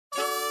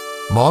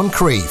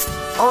Moncrief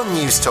on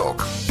News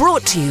Talk.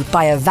 Brought to you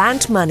by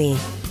Avant Money.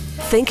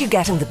 Think you're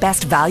getting the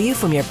best value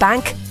from your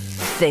bank?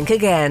 Think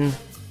again.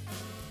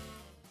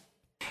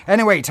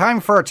 Anyway,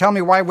 time for Tell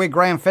Me Why with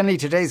Graham Finley.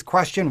 Today's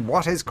question,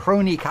 what is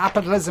crony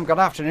capitalism? Good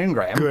afternoon,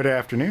 Graham. Good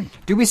afternoon.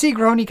 Do we see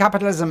crony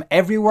capitalism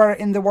everywhere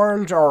in the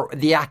world, or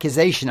the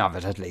accusation of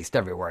it at least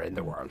everywhere in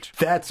the world?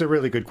 That's a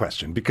really good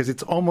question, because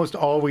it's almost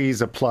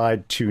always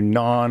applied to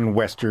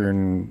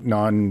non-Western,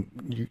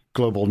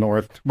 non-global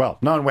North, well,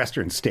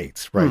 non-Western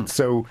states, right?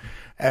 So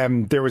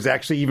there was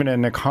actually even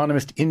an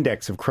economist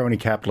index of crony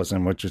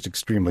capitalism, which is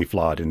extremely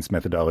flawed in its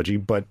methodology.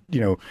 But,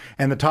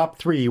 and the top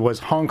three was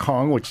Hong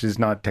Kong, which is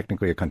not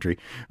technically a country,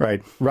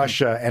 right?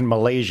 Russia and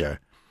Malaysia.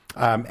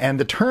 And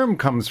the term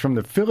comes from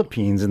the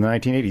Philippines in the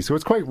 1980s, so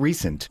it's quite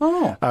recent.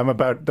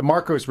 About the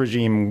Marcos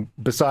regime,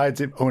 besides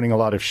it owning a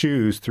lot of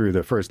shoes through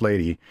the First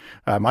Lady.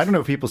 I don't know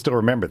if people still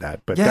remember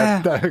that, but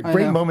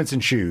great moments in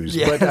shoes.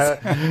 Yes.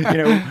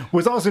 But,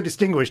 was also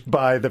distinguished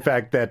by the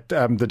fact that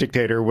the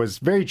dictator was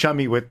very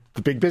chummy with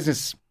the big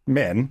business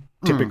men,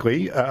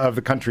 typically, of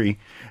the country.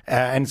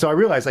 And so I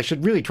realized I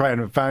should really try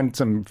and find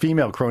some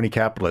female crony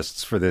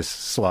capitalists for this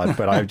slot,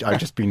 but I've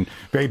just been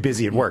very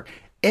busy at work.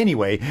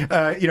 Anyway,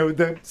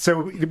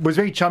 so it was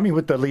very chummy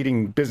with the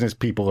leading business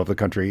people of the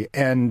country,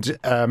 and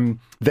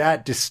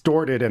that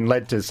distorted and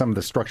led to some of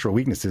the structural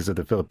weaknesses of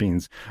the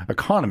Philippines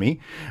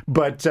economy.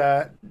 But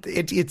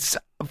it's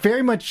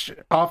very much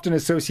often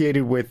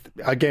associated with,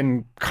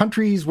 again,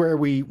 countries where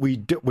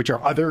which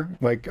are other,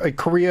 like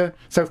Korea.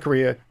 South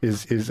Korea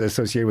is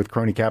associated with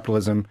crony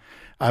capitalism,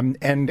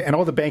 and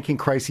all the banking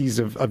crises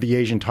of the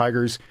Asian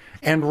tigers,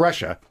 and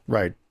Russia,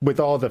 right, with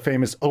all the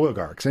famous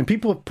oligarchs. And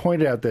people have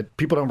pointed out that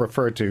people don't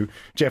refer to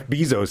Jeff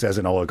Bezos as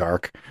an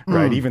oligarch,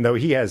 right, even though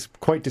he has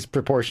quite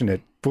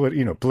disproportionate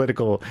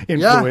political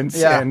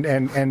influence and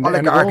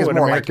oligarch is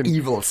more American, like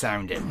evil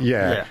sounding.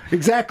 Yeah,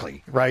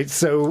 exactly, right.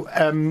 So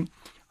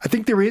I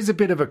think there is a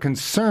bit of a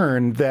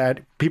concern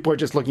that people are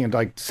just looking at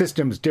like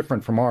systems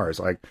different from ours.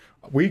 Like,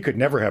 we could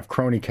never have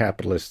crony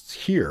capitalists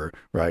here,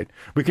 right?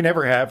 We can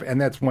never have,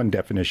 and that's one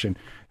definition.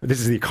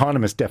 This is the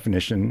economist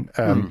definition.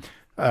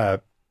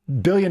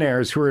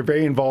 Billionaires who are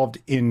very involved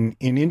in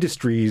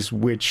industries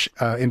which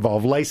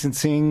involve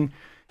licensing,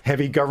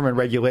 heavy government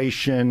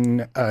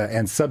regulation,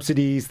 and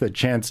subsidies, the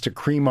chance to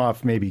cream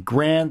off maybe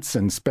grants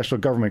and special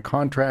government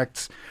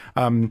contracts,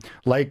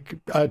 like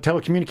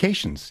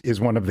telecommunications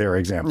is one of their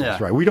examples,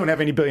 right? We don't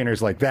have any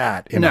billionaires like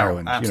that in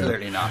Ireland. No,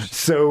 absolutely not.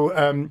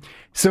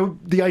 So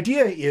the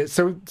idea is,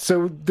 so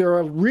there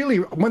are really,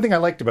 one thing I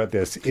liked about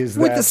this is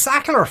that... Would the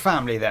Sackler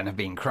family then have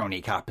been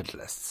crony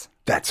capitalists?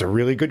 That's a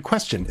really good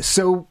question.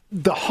 So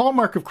the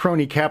hallmark of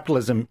crony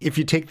capitalism, if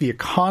you take the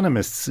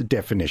economist's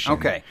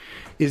definition,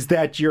 is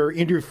that you're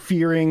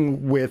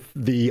interfering with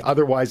the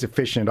otherwise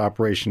efficient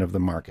operation of the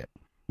market.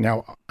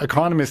 Now,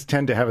 economists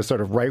tend to have a sort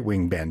of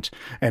right-wing bent,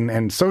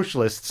 and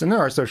socialists, and there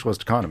are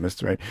socialist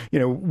economists, right,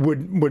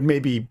 would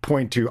maybe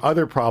point to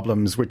other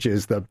problems, which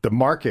is the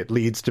market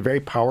leads to very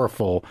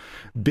powerful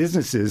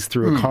businesses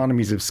through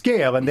economies of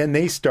scale, and then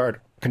they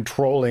start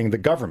controlling the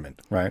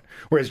government, right?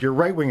 Whereas your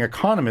right-wing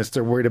economists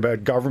are worried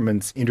about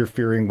governments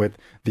interfering with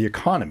the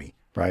economy,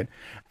 right?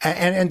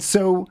 And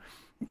so,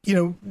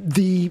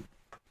 the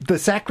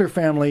Sackler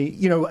family,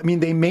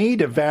 they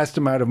made a vast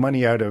amount of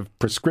money out of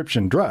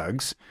prescription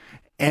drugs.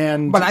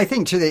 But I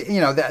think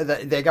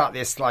they got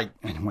this, like,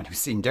 anyone who's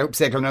seen Dope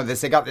Signal know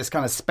this, they got this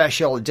kind of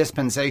special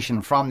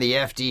dispensation from the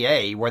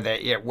FDA where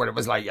it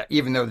was like,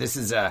 even though this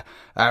is a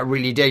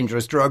really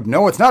dangerous drug,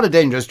 no, it's not a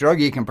dangerous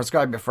drug, you can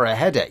prescribe it for a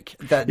headache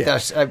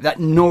that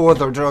no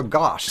other drug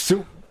got.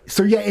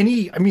 So yeah,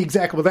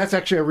 exactly. Well, that's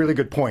actually a really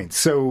good point.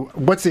 So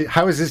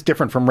how is this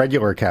different from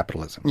regular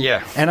capitalism?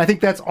 Yeah. And I think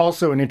that's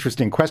also an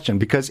interesting question,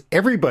 because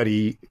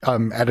everybody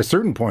at a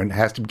certain point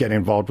has to get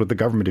involved with the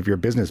government if your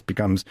business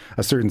becomes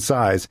a certain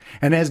size.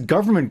 And as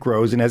government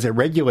grows and as it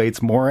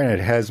regulates more and it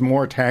has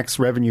more tax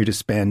revenue to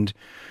spend,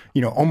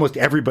 almost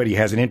everybody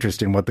has an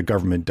interest in what the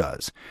government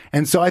does.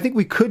 And so I think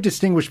we could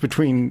distinguish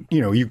between,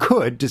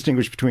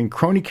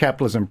 crony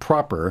capitalism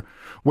proper,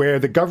 where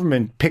the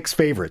government picks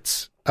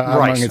favorites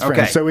among its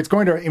friends. So it's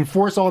going to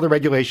enforce all the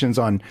regulations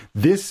on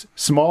this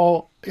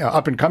small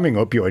up-and-coming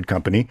opioid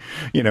company,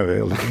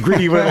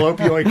 greedy little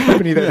opioid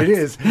company that it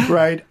is,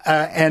 right?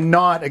 And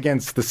not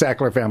against the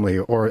Sackler family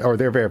or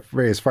their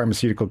various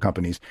pharmaceutical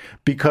companies,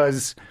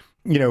 because...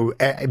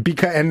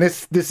 and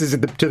this is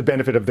to the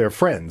benefit of their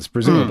friends,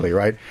 presumably,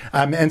 right?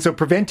 And so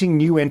preventing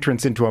new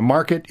entrants into a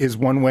market is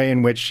one way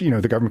in which,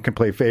 the government can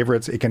play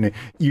favorites. It can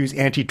use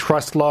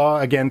antitrust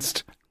law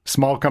against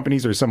small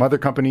companies or some other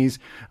companies,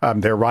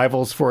 their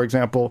rivals, for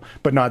example,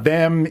 but not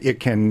them.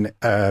 It can,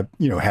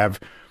 have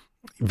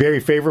very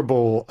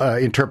favorable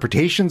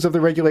interpretations of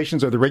the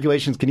regulations, or the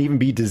regulations can even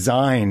be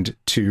designed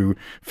to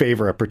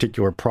favor a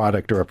particular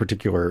product or a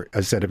particular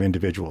set of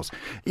individuals.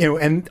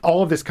 And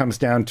all of this comes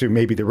down to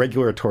maybe the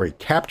regulatory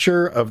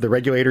capture of the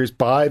regulators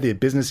by the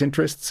business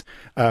interests.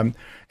 And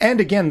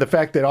again, the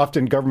fact that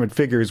often government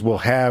figures will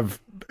have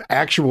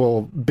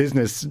actual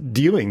business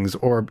dealings,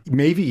 or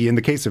maybe in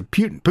the case of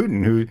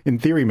Putin, who in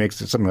theory makes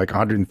something like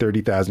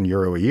 130,000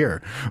 euro a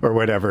year or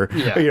whatever,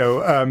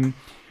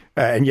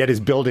 and yet is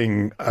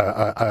building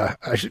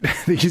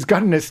he's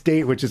got an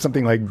estate which is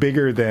something like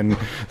bigger than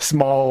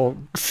small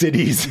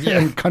cities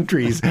and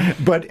countries.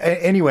 But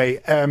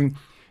anyway,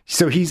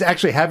 so he's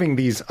actually having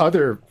these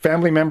other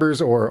family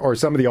members or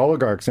some of the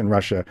oligarchs in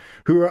Russia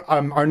who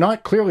are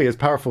not clearly as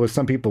powerful as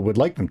some people would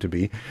like them to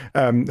be,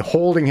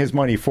 holding his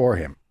money for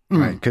him.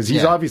 Right, because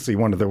he's obviously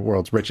one of the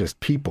world's richest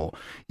people,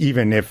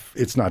 even if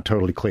it's not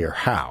totally clear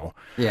how.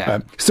 Yeah.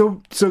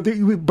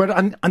 But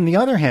on the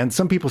other hand,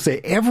 some people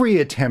say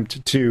every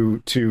attempt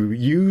to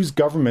use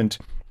government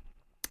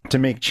to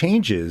make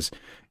changes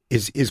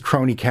is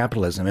crony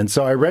capitalism. And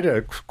so I read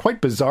a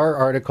quite bizarre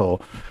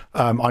article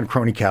on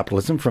crony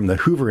capitalism from the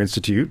Hoover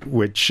Institute,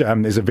 which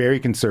is a very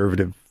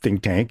conservative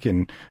think tank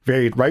and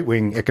very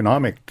right-wing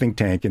economic think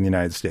tank in the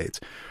United States.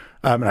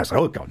 And I was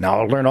like, oh, now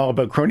I'll learn all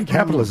about crony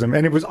capitalism.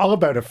 And it was all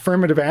about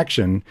affirmative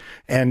action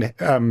and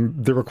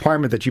the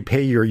requirement that you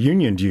pay your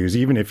union dues,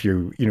 even if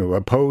you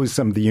oppose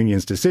some of the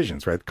union's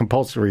decisions, right?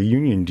 Compulsory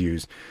union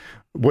dues.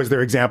 Was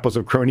there examples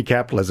of crony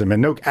capitalism?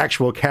 And no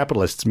actual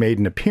capitalists made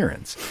an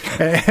appearance.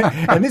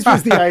 And this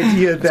was the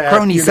idea that... It's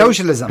crony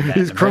socialism.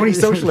 It's crony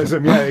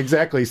socialism, yeah,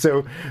 exactly.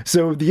 So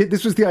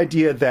this was the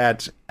idea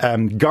that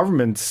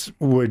governments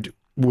would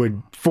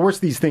force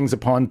these things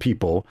upon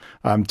people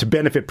to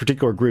benefit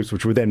particular groups,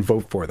 which would then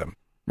vote for them.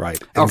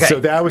 Right. And so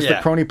that was the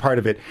crony part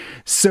of it.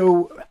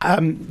 So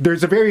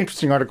there's a very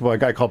interesting article by a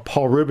guy called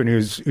Paul Rubin,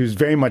 who's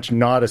very much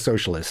not a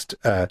socialist,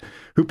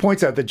 who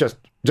points out that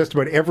just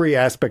about every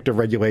aspect of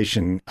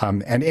regulation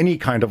and any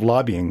kind of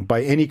lobbying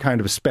by any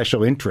kind of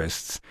special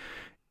interests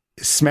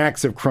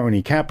smacks of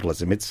crony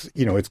capitalism. It's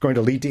going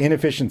to lead to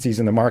inefficiencies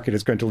in the market.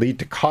 It's going to lead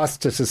to costs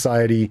to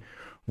society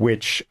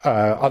which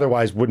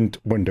otherwise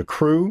wouldn't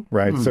accrue,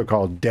 right?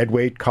 So-called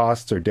deadweight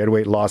costs or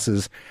deadweight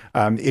losses.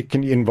 It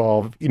can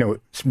involve,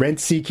 rent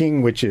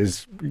seeking, which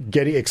is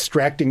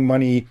extracting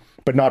money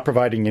but not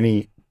providing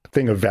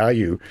anything of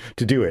value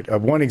to do it.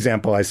 One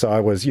example I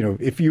saw was,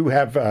 if you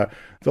have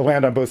the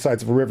land on both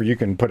sides of a river, you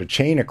can put a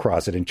chain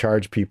across it and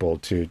charge people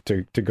to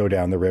go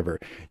down the river.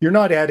 You're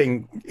not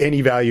adding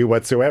any value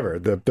whatsoever.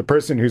 The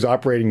person who's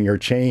operating your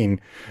chain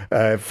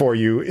for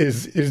you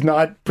is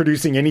not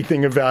producing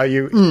anything of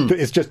value.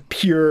 It's just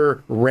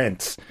pure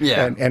rents,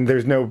 and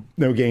there's no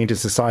gain to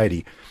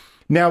society.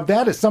 Now,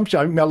 that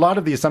assumption, a lot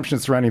of the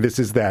assumptions surrounding this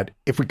is that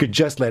if we could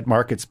just let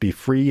markets be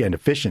free and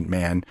efficient,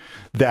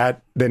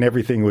 then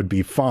everything would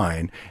be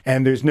fine.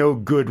 And there's no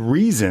good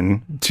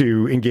reason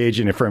to engage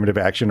in affirmative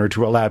action or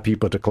to allow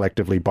people to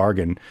collectively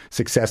bargain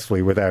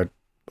successfully without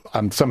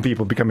some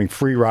people becoming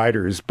free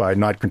riders by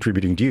not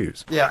contributing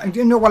dues. Yeah,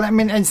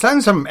 it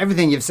sounds from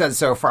everything you've said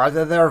so far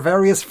that there are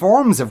various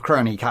forms of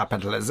crony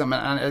capitalism,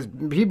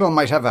 and people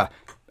might have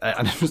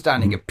an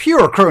understanding of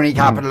pure crony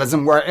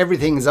capitalism where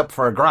everything is up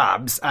for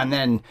grabs. And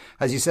then,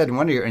 as you said in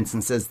one of your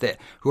instances, that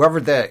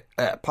whoever the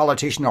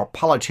politician or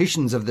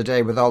politicians of the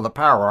day with all the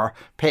power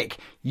pick,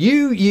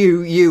 you,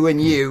 and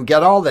you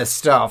get all this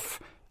stuff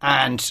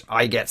and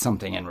I get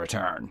something in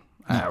return,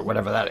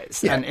 whatever that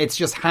is. Yeah. And it's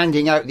just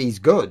handing out these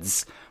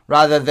goods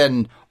rather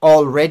than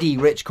already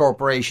rich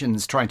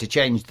corporations trying to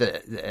change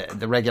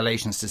the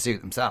regulations to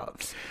suit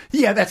themselves.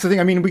 Yeah, that's the thing.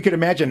 I mean, we could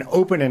imagine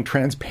open and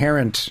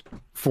transparent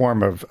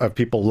form of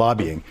people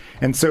lobbying.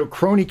 And so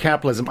crony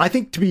capitalism, I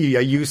think, to be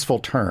a useful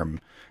term,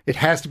 it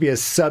has to be a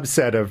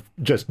subset of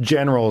just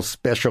general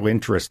special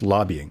interest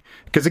lobbying.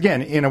 Because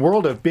again, in a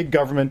world of big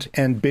government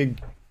and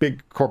big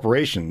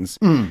corporations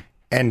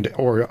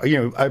or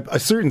a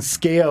certain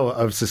scale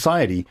of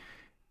society,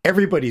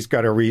 everybody's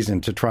got a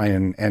reason to try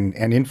and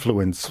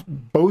influence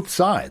both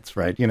sides,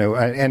 right?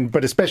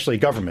 But especially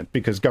government,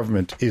 because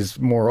government is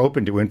more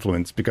open to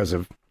influence because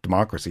of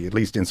democracy, at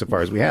least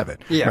insofar as we have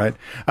it, right?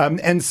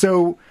 And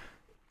so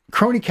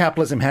crony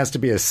capitalism has to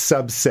be a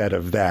subset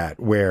of that,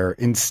 where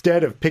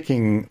instead of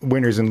picking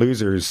winners and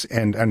losers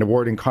and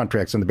awarding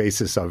contracts on the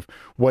basis of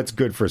what's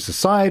good for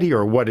society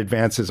or what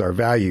advances our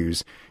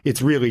values,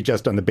 it's really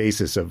just on the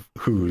basis of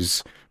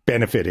who's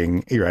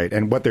benefiting, right,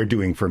 and what they're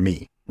doing for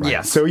me. Right?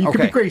 Yes. So you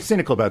can be very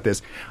cynical about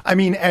this. I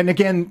mean, and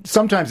again,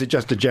 sometimes it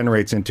just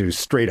degenerates into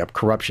straight up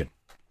corruption.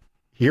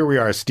 Here we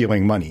are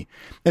stealing money.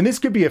 And this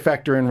could be a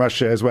factor in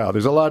Russia as well.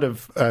 There's a lot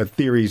of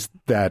theories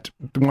that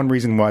one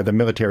reason why the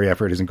military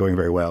effort isn't going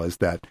very well is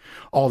that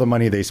all the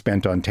money they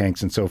spent on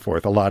tanks and so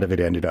forth, a lot of it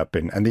ended up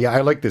in,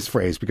 I like this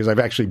phrase because I've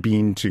actually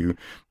been to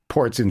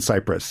ports in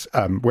Cyprus,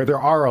 where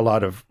there are a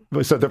lot of.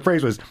 So the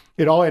phrase was,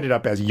 it all ended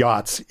up as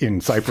yachts in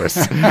Cyprus,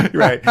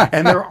 right?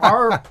 And there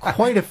are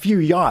quite a few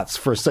yachts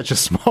for such a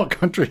small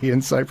country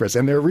in Cyprus,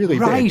 and they're really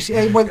big.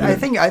 Right. Well, I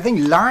think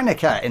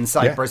Larnaca in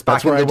Cyprus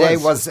back in the day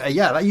was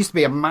that used to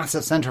be a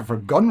massive centre for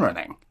gun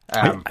running.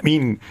 I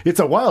mean, it's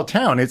a wild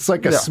town. It's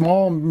like a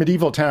small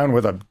medieval town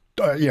with a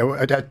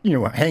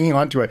hanging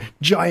onto a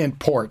giant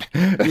port,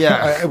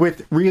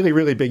 with really,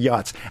 really big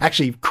yachts.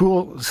 Actually,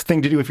 cool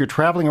thing to do if you're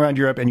traveling around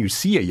Europe and you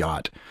see a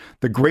yacht.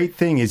 The great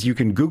thing is you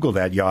can Google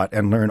that yacht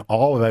and learn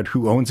all about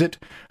who owns it,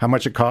 how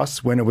much it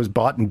costs, when it was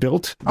bought and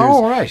built.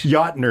 There's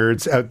yacht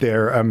nerds out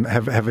there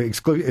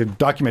have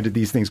documented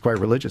these things quite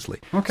religiously.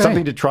 Okay.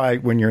 Something to try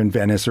when you're in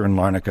Venice or in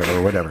Larnaca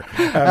or whatever.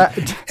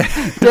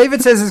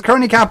 David says, is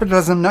crony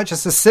capitalism not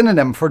just a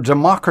synonym for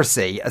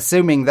democracy,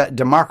 assuming that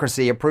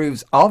democracy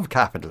approves of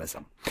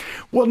capitalism?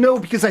 Well, no,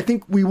 because I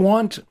think we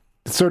want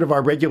sort of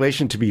our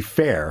regulation to be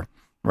fair,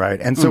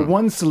 right? And so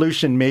one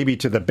solution maybe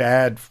to the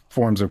bad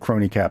forms of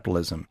crony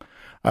capitalism,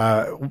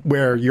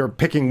 where you're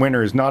picking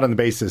winners not on the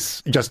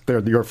basis just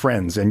they're your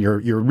friends, and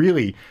you're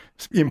really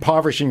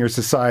impoverishing your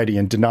society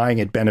and denying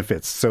it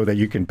benefits so that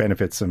you can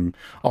benefit some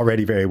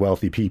already very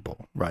wealthy people,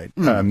 right?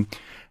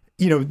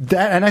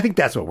 That, and I think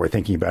that's what we're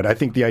thinking about. I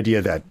think the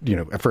idea that,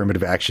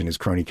 affirmative action is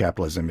crony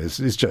capitalism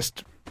is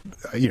just,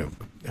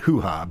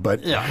 hoo-ha.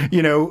 But,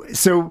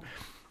 so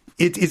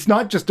it's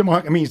not just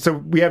democracy. I mean, so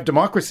we have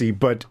democracy,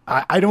 but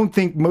I don't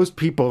think most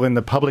people in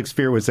the public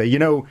sphere would say,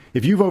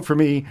 if you vote for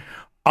me,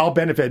 I'll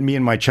benefit, me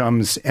and my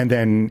chums, and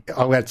then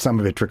I'll let some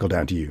of it trickle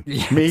down to you.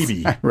 Yes.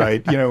 Maybe,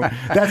 right?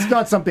 That's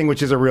not something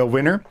which is a real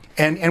winner.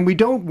 And we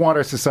don't want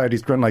our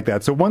societies to run like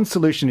that. So one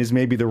solution is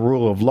maybe the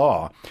rule of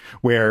law,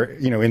 where,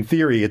 in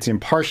theory, it's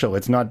impartial.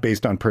 It's not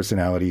based on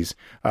personalities.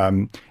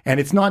 And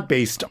it's not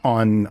based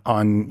on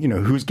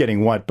who's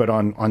getting what, but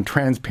on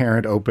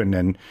transparent,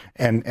 open,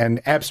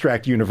 and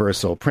abstract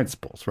universal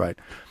principles, right?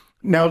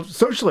 Now,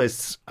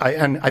 socialists,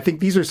 I think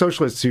these are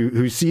socialists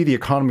who see the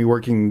economy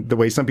working the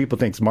way some people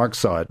think Marx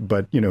saw it,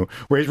 but,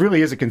 where it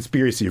really is a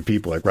conspiracy of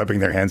people like rubbing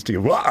their hands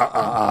together,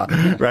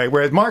 right?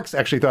 Whereas Marx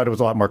actually thought it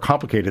was a lot more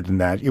complicated than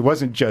that. It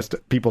wasn't just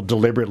people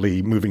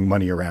deliberately moving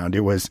money around.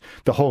 It was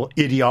the whole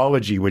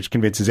ideology which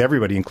convinces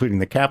everybody, including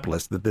the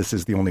capitalists, that this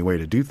is the only way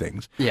to do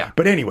things. Yeah.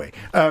 But anyway,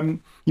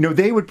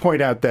 they would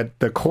point out that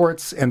the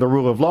courts and the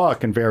rule of law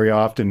can very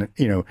often,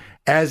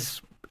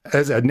 as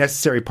a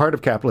necessary part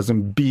of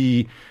capitalism,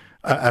 be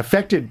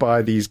affected by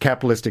these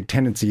capitalistic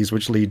tendencies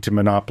which lead to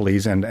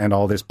monopolies and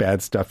all this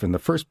bad stuff in the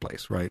first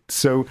place, right?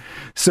 So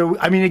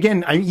I mean,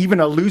 again, even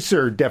a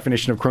looser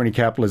definition of crony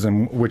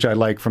capitalism, which I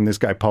like from this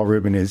guy, Paul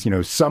Rubin, is,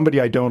 somebody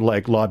I don't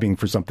like lobbying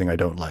for something I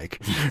don't like,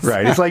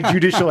 right? It's like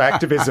judicial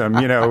activism,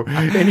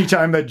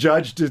 anytime the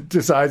judge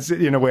decides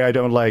in a way I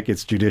don't like,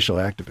 it's judicial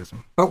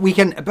activism.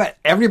 But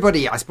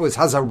everybody, I suppose,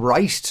 has a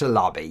right to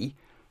lobby.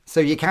 So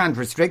you can't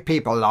restrict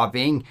people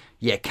lobbying.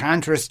 You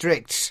can't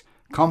restrict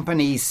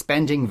companies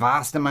spending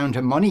vast amount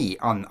of money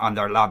on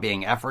their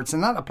lobbying efforts.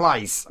 And that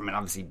applies,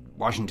 obviously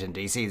Washington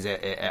DC is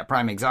a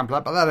prime example,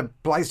 but that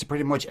applies to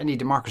pretty much any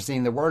democracy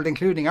in the world,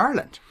 including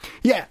Ireland.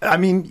 Yeah,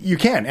 you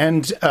can.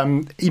 And,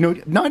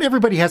 not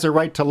everybody has a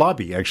right to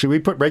lobby. Actually, we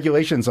put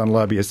regulations on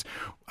lobbyists.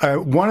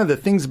 One of the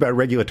things about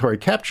regulatory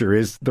capture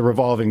is the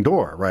revolving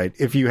door, right?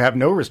 If you have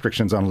no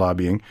restrictions on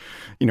lobbying,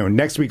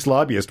 next week's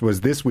lobbyist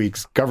was this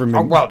week's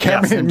cabinet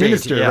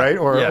minister, right?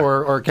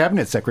 Or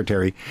cabinet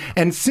secretary.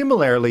 And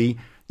similarly,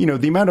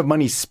 the amount of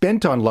money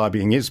spent on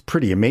lobbying is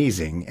pretty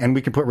amazing, and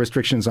we can put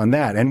restrictions on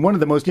that. And one of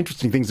the most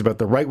interesting things about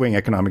the right-wing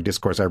economic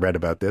discourse I read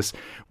about this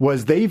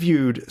was they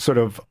viewed sort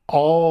of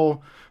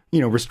all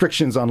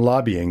restrictions on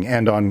lobbying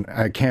and on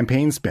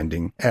campaign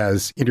spending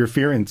as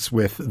interference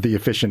with the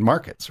efficient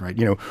markets, right?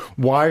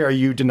 Why are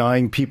you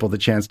denying people the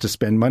chance to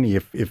spend money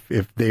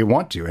if they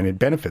want to and it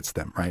benefits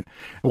them, right?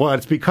 Well,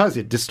 it's because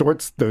it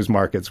distorts those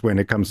markets when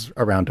it comes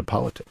around to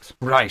politics.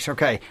 Right,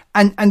 okay.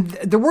 And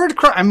the word,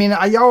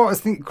 I always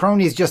think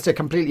crony is just a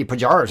completely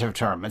pejorative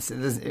term.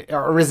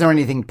 Or is there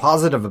anything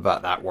positive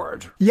about that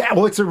word? Yeah,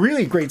 well, it's a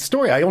really great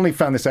story. I only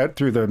found this out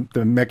through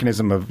the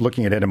mechanism of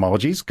looking at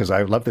etymologies, because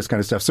I love this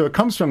kind of stuff. So it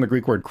comes from the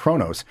Greek word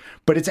chronos,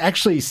 but it's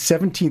actually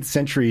 17th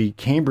century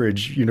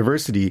Cambridge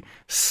University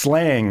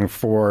slang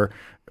for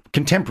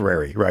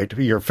contemporary, right?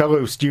 Your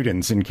fellow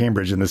students in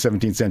Cambridge in the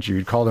 17th century,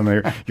 you'd call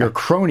them your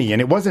crony. And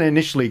it wasn't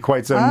initially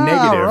quite so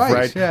negative,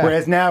 right? Yeah.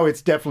 Whereas now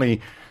it's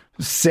definitely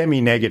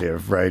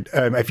semi-negative, right?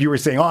 If you were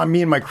saying,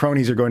 me and my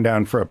cronies are going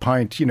down for a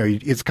pint,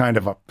 it's kind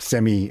of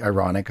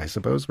semi-ironic, I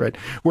suppose, right?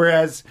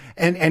 Whereas,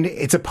 and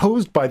it's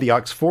opposed by the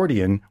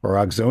Oxfordian, or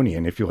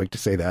Oxonian, if you like to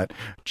say that,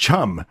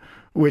 chum,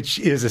 which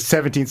is a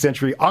 17th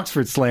century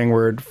Oxford slang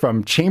word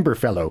from chamber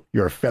fellow,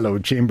 your fellow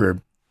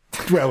chamber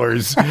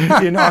dwellers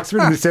in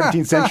Oxford in the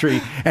 17th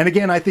century. And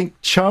again, I think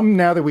chum,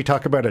 now that we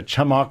talk about a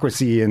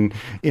chumocracy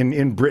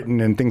in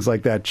Britain and things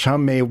like that,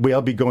 chum may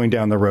well be going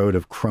down the road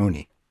of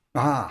crony.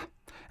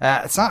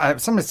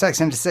 Someone's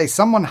texting to say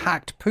someone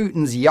hacked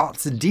Putin's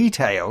yacht's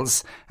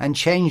details and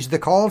changed the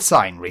call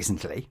sign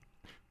recently.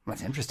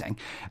 That's interesting.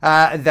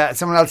 That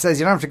someone else says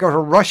you don't have to go to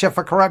Russia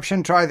for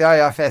corruption. Try the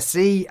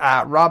IFSC.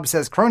 Rob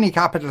says crony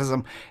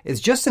capitalism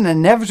is just an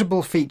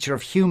inevitable feature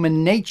of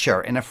human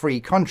nature in a free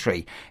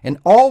country. In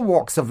all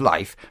walks of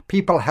life,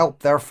 people help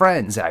their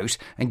friends out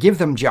and give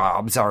them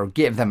jobs or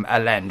give them a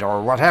lend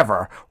or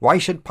whatever. Why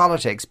should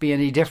politics be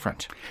any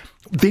different?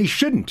 They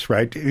shouldn't,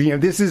 right?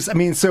 This is,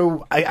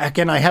 so I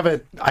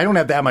don't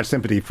have that much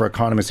sympathy for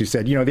economists who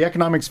said, the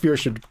economic sphere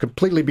should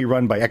completely be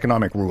run by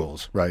economic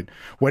rules, right?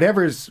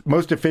 Whatever's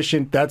most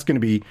efficient, that's going to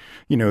be,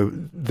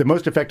 the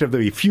most effective.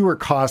 There'll be fewer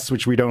costs,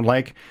 which we don't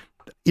like.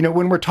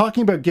 When we're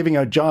talking about giving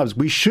out jobs,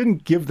 we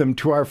shouldn't give them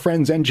to our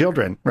friends and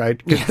children,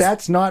 right? Because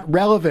that's not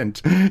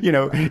relevant.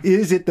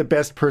 Is it the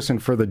best person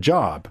for the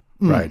job,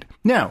 right?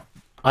 Now,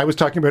 I was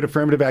talking about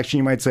affirmative action.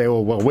 You might say,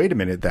 well, wait a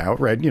minute now,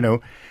 right?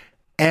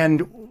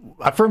 And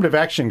affirmative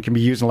action can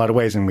be used in a lot of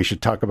ways, and we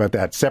should talk about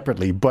that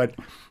separately. But,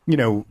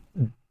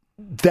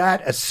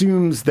 that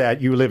assumes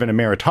that you live in a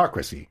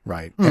meritocracy,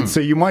 right? And so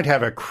you might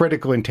have a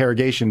critical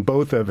interrogation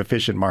both of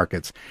efficient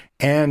markets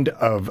and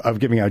of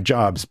giving out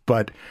jobs.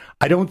 But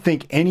I don't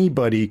think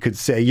anybody could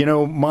say,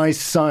 my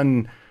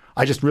son,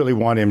 I just really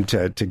want him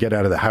to get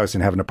out of the house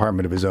and have an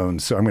apartment of his own,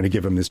 so I'm going to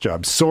give him this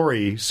job.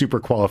 Sorry, super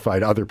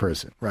qualified other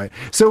person, right?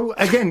 So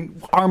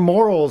again, our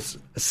morals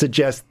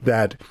suggest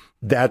that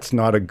that's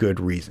not a good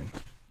reason.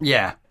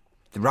 Yeah.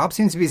 Rob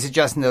seems to be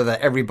suggesting, though,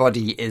 that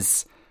everybody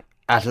is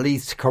at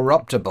least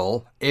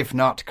corruptible, if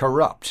not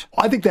corrupt.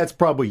 I think that's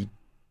probably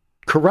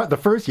corrupt. The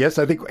first, yes,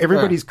 I think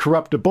everybody's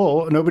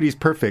corruptible. Nobody's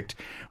perfect.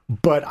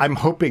 But I'm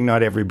hoping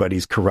not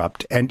everybody's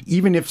corrupt. And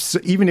even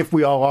if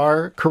we all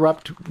are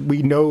corrupt,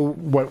 we know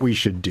what we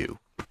should do.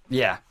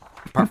 Yeah.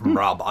 Apart from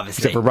Rob,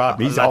 obviously. Except for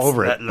Rob, he's all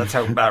over it. Let's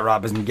hope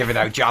Rob isn't giving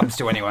out jobs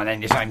to anyone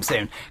anytime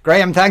soon.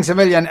 Graham, thanks a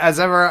million. As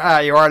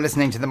ever, you are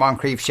listening to the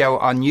Moncrief Show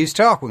on News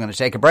Talk. We're going to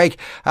take a break.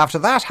 After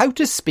that, how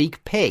to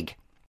speak pig.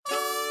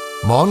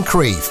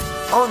 Moncrief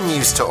on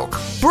News Talk.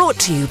 Brought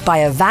to you by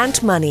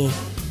Avant Money.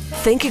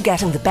 Think you're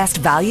getting the best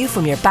value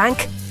from your bank?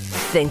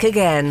 Think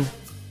again.